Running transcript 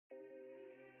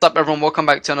What's up everyone, welcome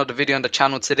back to another video on the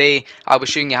channel. Today I'll be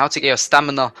showing you how to get your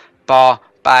stamina bar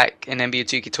back in NBA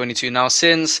 2K22. Now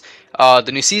since the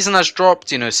new season has dropped,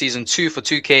 season 2 for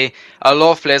 2K, a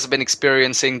lot of players have been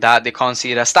experiencing that they can't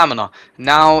see their stamina.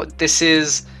 Now this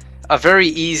is a very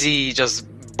easy just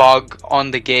bug on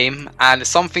the game, and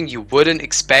it's something you wouldn't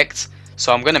expect.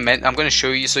 So I'm gonna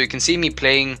show you so you can see me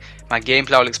playing my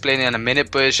gameplay. I'll explain it in a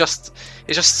minute, but it's just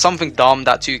something dumb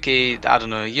that 2K, I don't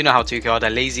know, you know how 2K are,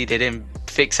 they're lazy, they didn't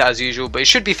fix it as usual, but it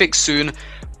should be fixed soon.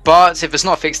 But if it's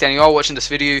not fixed and you are watching this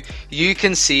video, you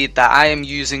can see that I am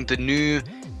using the new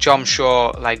jump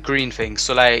shot like green thing.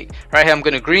 So like right here I'm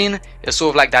gonna green, it's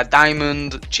sort of like that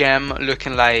diamond gem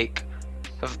looking like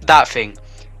that thing.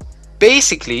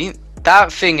 Basically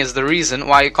that thing is the reason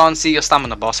why you can't see your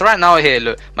stamina bar. So right now here,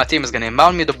 look, my team is gonna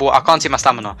inbound me the ball, I can't see my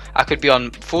stamina. I could be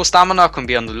on full stamina, I could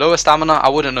be on the lower stamina, I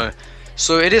wouldn't know.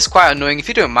 So it is quite annoying. If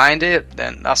you don't mind it,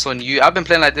 then that's on you. I've been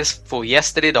playing like this for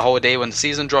yesterday, the whole day when the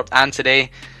season dropped, and today.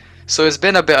 So it's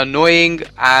been a bit annoying,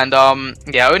 and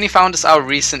yeah, I only found this out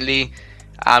recently,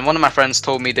 and one of my friends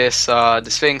told me this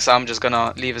thing, so I'm just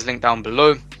gonna leave his link down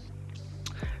below.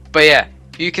 But yeah,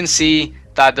 you can see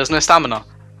that there's no stamina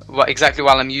exactly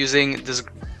while I'm using this,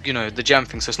 the gem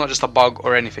thing. So it's not just a bug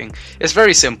or anything. It's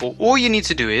very simple. All you need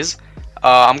to do is,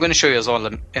 I'm going to show you as well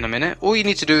in a minute. All you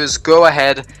need to do is go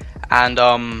ahead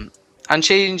and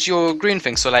change your green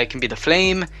thing. So like it can be the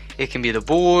flame, it can be the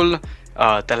ball,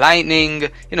 the lightning,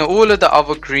 all of the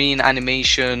other green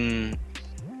animation,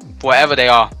 whatever they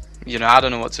are. I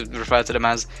don't know what to refer to them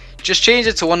as. Just change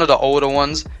it to one of the older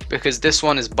ones because this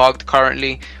one is bugged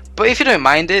currently. But if you don't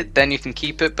mind it, then you can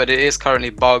keep it, but it is currently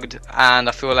bugged, and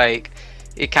I feel like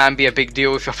it can be a big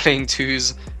deal if you're playing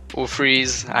 2s or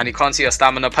 3s and you can't see your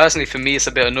stamina. Personally for me it's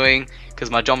a bit annoying because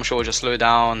my jump shot will just slow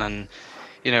down and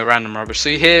random rubbish. So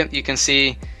here you can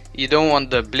see you don't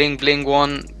want the bling bling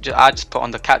one. I just put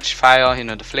on the catch fire,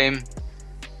 the flame.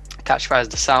 Catch fire is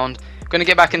the sound. I'm gonna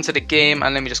get back into the game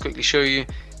and let me just quickly show you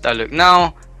that. Look,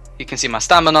 now you can see my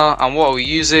stamina, and what are we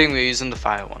using? We're using the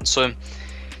fire one. So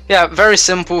yeah, very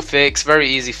simple fix, very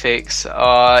easy fix.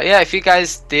 Yeah, if you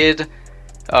guys did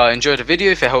enjoy the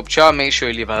video, if it helped you out, make sure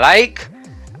you leave a like.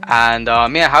 And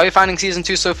yeah, how are you finding season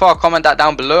 2 so far? Comment that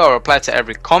down below. I'll reply to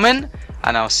every comment,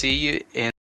 and I'll see you in